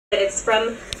It's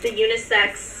from the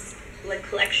unisex like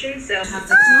collection, so have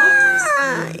the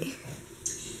Hi.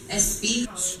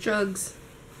 SB Strugs.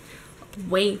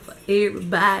 Wait for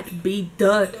everybody to be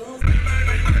done.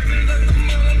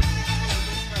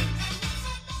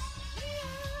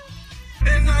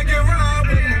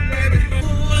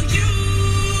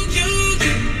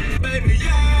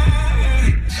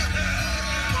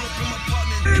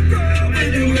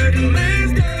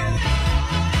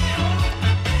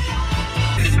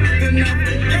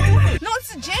 No,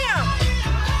 it's a jam.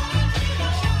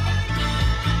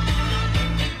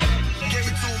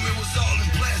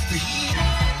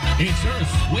 It's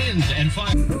Earth, Wind, and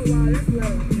Fire.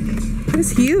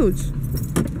 It's huge.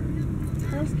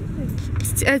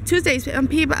 Tuesdays,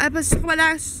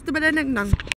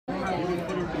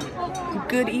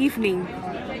 good evening.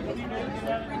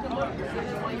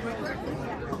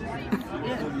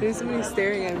 There's somebody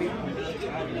staring at me.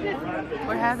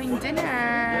 We're having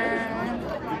dinner.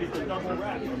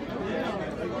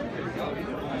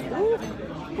 Ooh.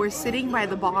 We're sitting by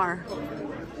the bar.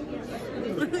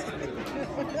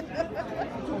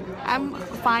 I'm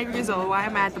 5 years old. Why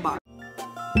am I at the bar?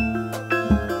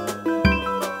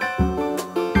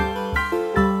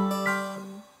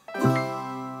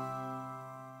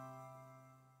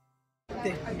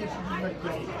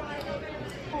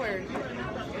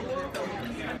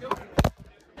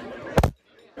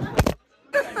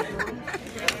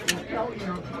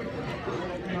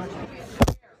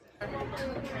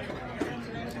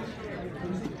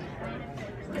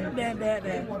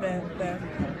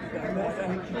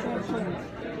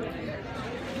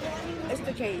 It's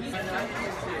the case.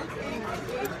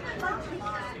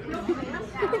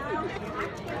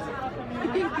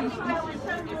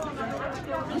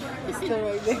 It's still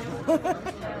right there.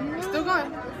 Still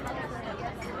going.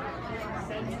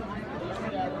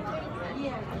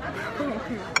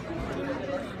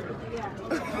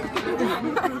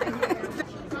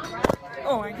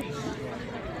 Oh my God.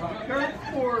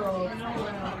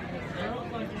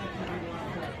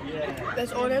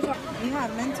 That's all there's. You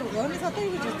have mental illness? I thought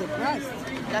you were just depressed.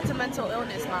 That's a mental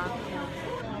illness, Mom.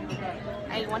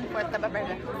 I want for the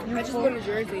burger. I just went to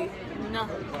Jersey. No.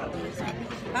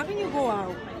 How can you go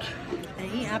out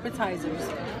and eat appetizers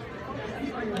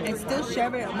and still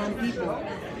share it among people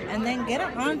and then get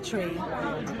an entree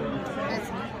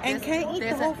and can't eat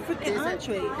the whole freaking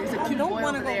entree? I don't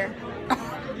want to go there.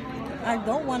 I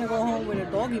don't want to go home with a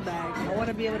doggy bag. I want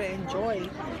to be able to enjoy.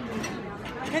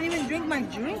 I can't even drink my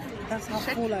drink. That's how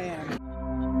full I am.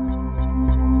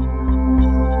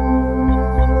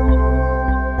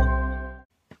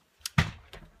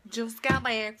 Just got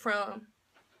back from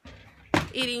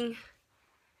eating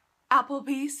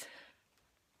Applebee's,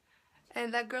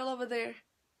 and that girl over there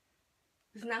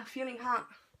is not feeling hot.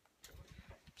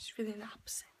 She's feeling the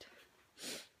opposite.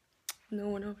 No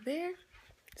one over there.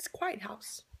 It's a quiet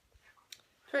house.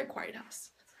 Very quiet house.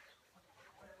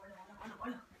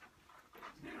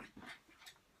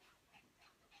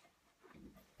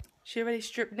 She already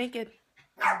stripped naked.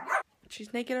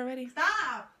 She's naked already.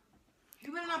 Stop!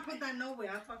 You better not put that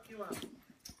nowhere. I'll fuck you up.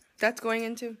 That's going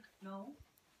into? No.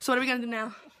 So what are we gonna do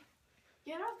now?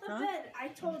 Get off the bed. I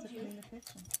told you.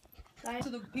 To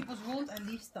the people's rooms and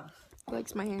leave stuff.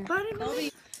 Likes my hair. Toby,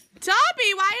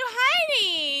 why are you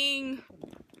hiding?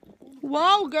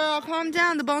 Whoa, girl, calm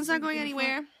down. The bone's not going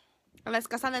anywhere. Unless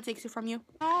Casada takes it from you.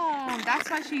 Oh, that's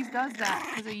why she does that.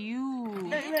 Because of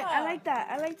you. I like that.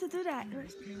 I like to do that.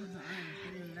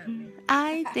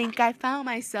 I think I found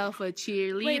myself a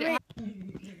cheerleader.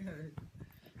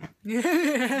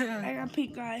 I got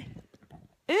pink eye.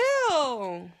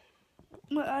 Ew.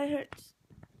 My eye hurts.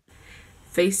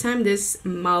 FaceTime this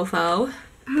mofo.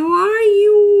 How are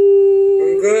you?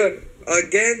 I'm good.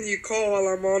 Again, you call while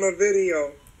I'm on a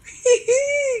video.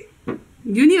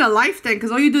 You need a life then,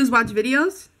 because all you do is watch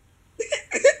videos.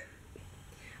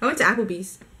 I went to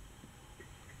Applebee's.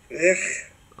 Ugh.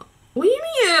 What do you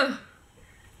mean?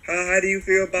 How do you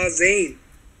feel about Zayn?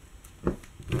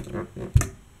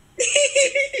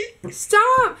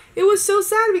 Stop! It was so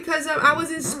sad because I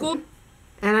was in school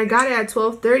and I got it at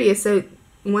 12:30. It said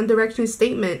One Direction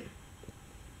statement.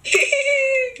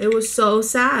 It was so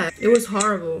sad. It was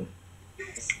horrible.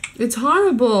 It's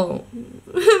horrible.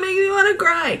 It makes me want to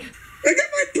cry. I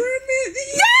got my permit!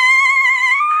 Yeah!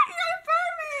 You got a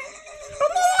permit!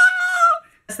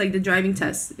 That's like the driving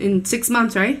test in 6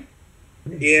 months, right?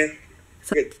 Yeah.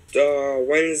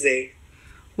 Wednesday.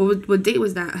 What date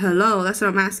was that? Hello, that's what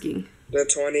I'm asking. The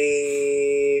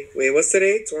 20... Wait, what's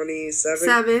today? 27?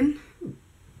 7.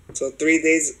 So 3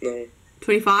 days... No.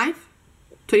 25?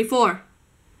 24.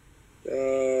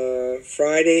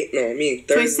 Friday. No, I mean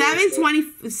Thursday. 27,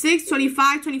 26,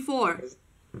 25, 24.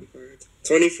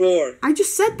 24. I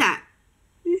just said that.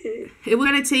 We're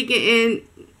gonna take it in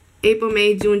April,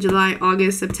 May, June, July,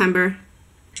 August, September.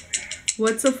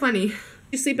 What's so funny?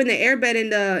 You sleep in the airbed in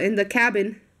the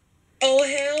cabin. Oh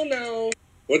hell no!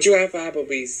 What you have for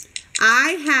Applebee's?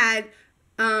 I had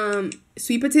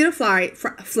sweet potato flies.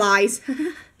 Flies.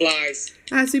 I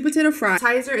had sweet potato fries.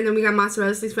 Appetizer, and then we got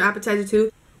mozzarella sticks for appetizer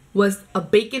too. Was a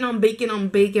bacon on bacon on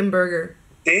bacon burger.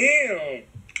 Damn.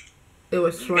 It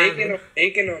was slamming. Bacon on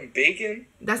bacon on bacon?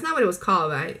 That's not what it was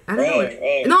called, right? I don't know.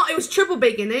 No, it was triple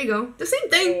bacon. There you go. The same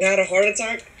thing. You had a heart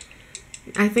attack?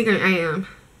 I think I am.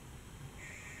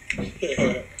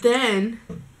 Then,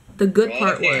 the good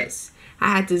part was,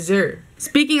 I had dessert.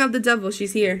 Speaking of the devil,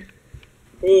 she's here.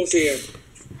 Who's here?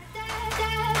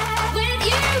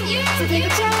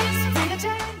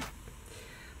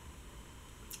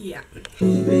 Yeah. I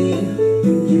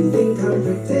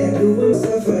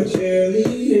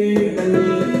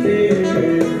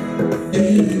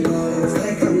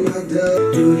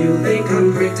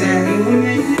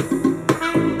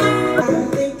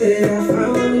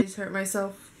just hurt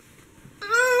myself.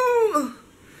 Oh!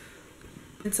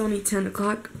 It's only 10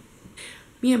 o'clock.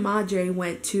 Me and Madre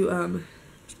went to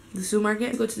the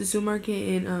supermarket. Go to the supermarket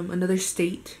in another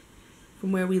state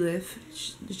from where we live.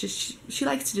 She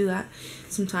likes to do that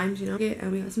sometimes, you know.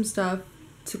 And we got some stuff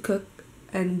to cook,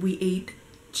 and we ate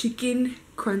chicken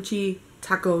crunchy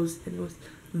tacos, and it was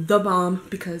the bomb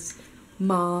because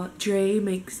Madre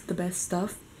makes the best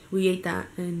stuff. We ate that,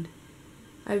 and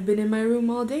I've been in my room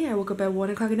all day. I woke up at 1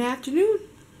 o'clock in the afternoon.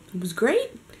 It was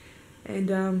great. And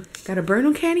got a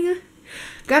burn canning.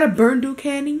 Got a burn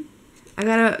canning. I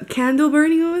got a candle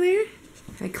burning over there.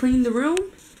 I cleaned the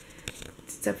room.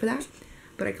 Except for that.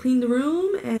 But I cleaned the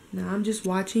room, and now I'm just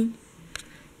watching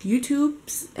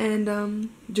YouTubes and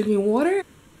drinking water.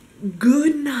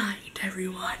 Good night,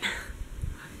 everyone.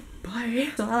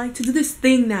 Bye. So I like to do this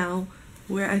thing now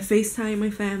where I FaceTime my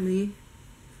family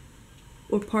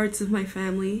or parts of my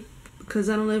family because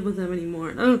I don't live with them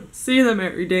anymore. I don't see them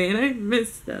every day and I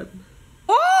miss them.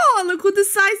 Oh, look who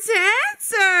decides to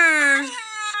answer.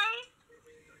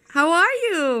 How are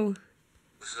you?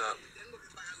 What's up?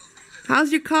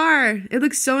 How's your car? It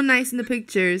looks so nice in the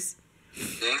pictures.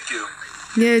 Thank you.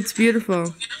 Yeah, it's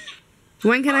beautiful.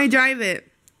 When can I drive it?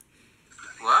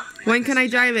 What? When can I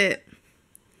drive it?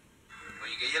 When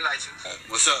you get your license.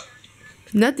 What's up?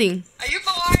 Nothing. Are you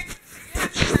bored?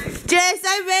 Yes,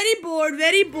 I'm very bored,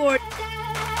 very bored.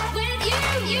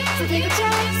 Take a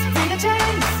chance, take a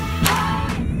chance.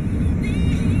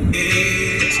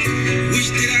 Wish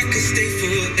that I could stay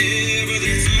forever.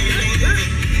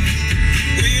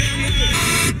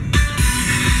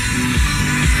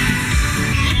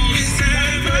 All this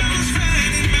time I was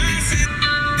finding myself.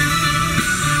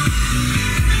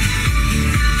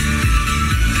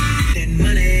 That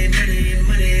money.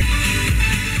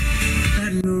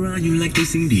 Riding around you like they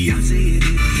sing Beyonce.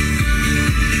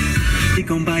 They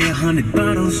gon' buy 100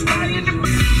 bottles.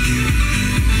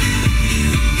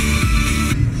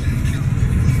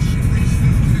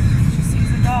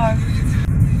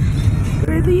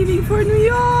 We're leaving for New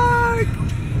York.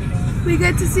 We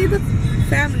get to see the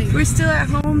family. We're still at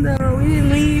home though. We didn't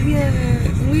leave yet.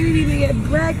 We didn't even get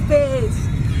breakfast.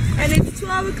 And it's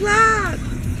 12 o'clock.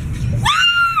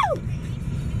 Woo!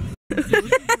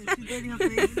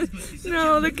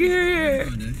 No, look here.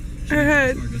 Her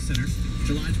head.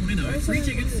 July 29. Free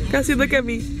tickets. Cassie, look at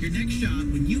me. Your next shot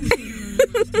when you was here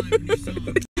last time when you saw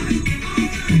it.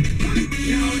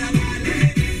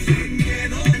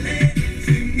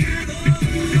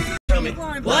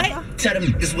 What? Tell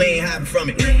them this way ain't hiding from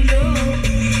it.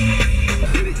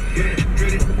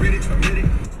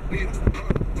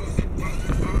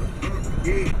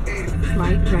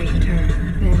 Slight right turn.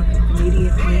 Then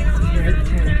immediate right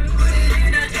turn.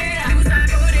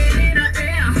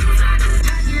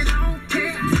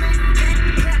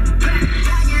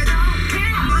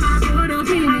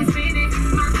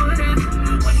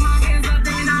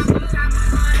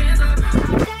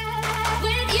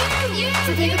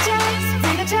 Take a chance,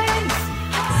 take a chance.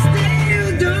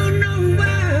 Still don't know why.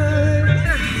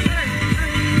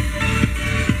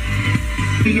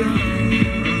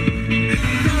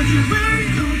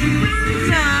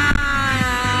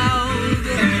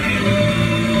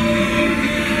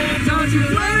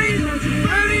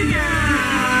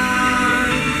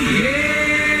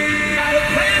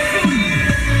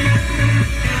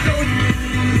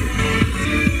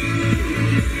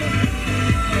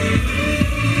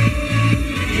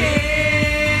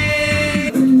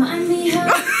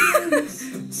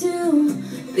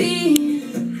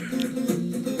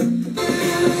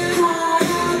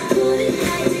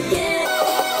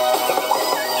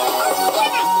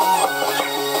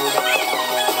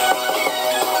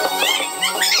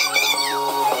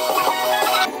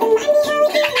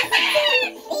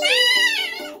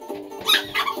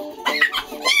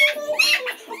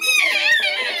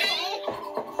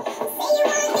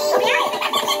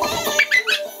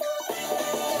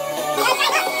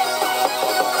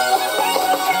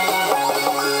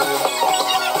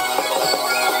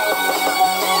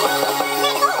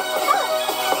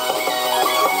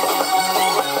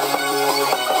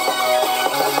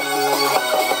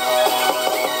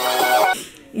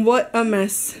 What a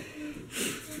mess.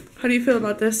 How do you feel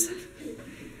about this?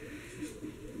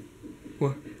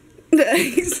 What? The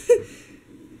eggs.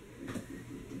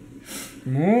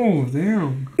 Oh,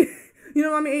 damn. You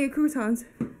know, Mommy ate croutons.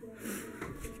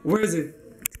 Where is it?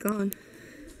 It's gone.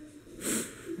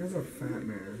 That's a fat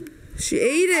man. She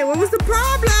ate it. What was the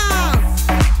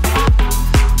problem?